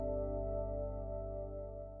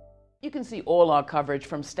You can see all our coverage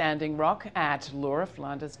from Standing Rock at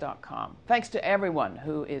lauraflanders.com. Thanks to everyone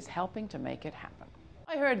who is helping to make it happen.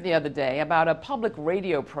 I heard the other day about a public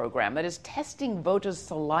radio program that is testing voters'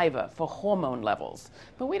 saliva for hormone levels.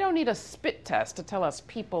 But we don't need a spit test to tell us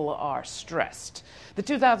people are stressed. The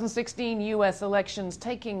 2016 U.S. elections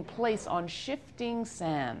taking place on shifting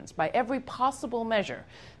sands. By every possible measure,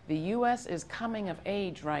 the U.S. is coming of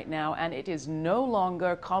age right now, and it is no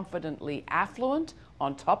longer confidently affluent,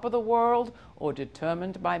 on top of the world, or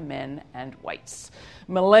determined by men and whites.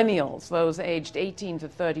 Millennials, those aged 18 to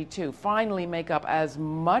 32, finally make up as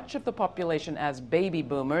much of the population as baby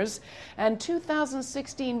boomers, and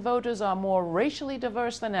 2016 voters are more racially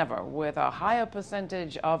diverse than ever, with a higher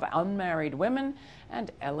percentage of unmarried women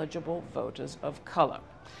and eligible voters of color.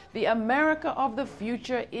 The America of the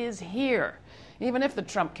future is here. Even if the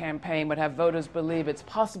Trump campaign would have voters believe it's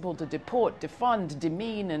possible to deport, defund,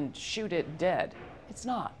 demean, and shoot it dead, it's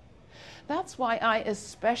not. That's why I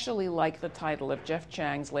especially like the title of Jeff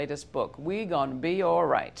Chang's latest book, We Gonna Be All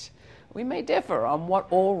Right. We may differ on what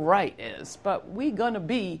all right is, but we gonna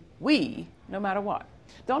be we no matter what.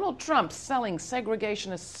 Donald Trump selling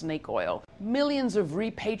segregationist snake oil. Millions of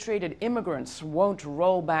repatriated immigrants won't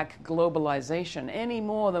roll back globalization any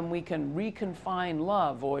more than we can reconfine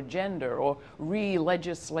love or gender or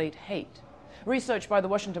re-legislate hate. Research by the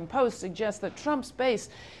Washington Post suggests that Trump's base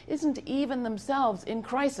isn't even themselves in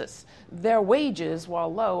crisis. Their wages,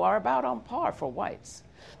 while low, are about on par for whites.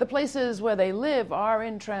 The places where they live are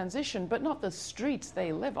in transition, but not the streets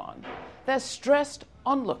they live on. They're stressed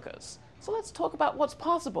onlookers. So let's talk about what's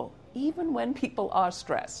possible, even when people are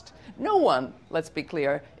stressed. No one, let's be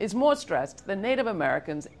clear, is more stressed than Native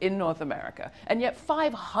Americans in North America. And yet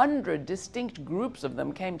 500 distinct groups of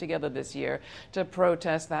them came together this year to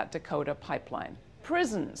protest that Dakota pipeline.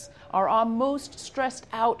 Prisons are our most stressed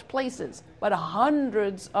out places, but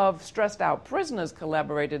hundreds of stressed out prisoners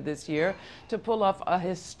collaborated this year to pull off a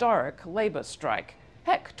historic labor strike.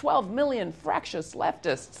 Heck, 12 million fractious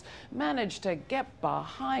leftists managed to get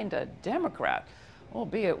behind a Democrat,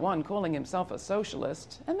 albeit one calling himself a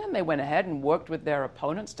socialist, and then they went ahead and worked with their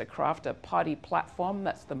opponents to craft a party platform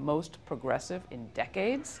that's the most progressive in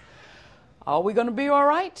decades. Are we going to be all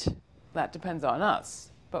right? That depends on us,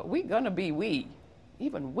 but we're going to be we,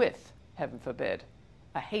 even with, heaven forbid,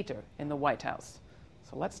 a hater in the White House.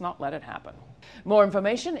 So let's not let it happen. More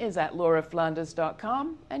information is at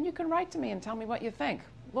lauraflanders.com, and you can write to me and tell me what you think.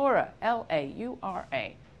 Laura,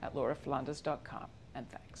 L-A-U-R-A, at lauraflanders.com. And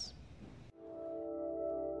thanks.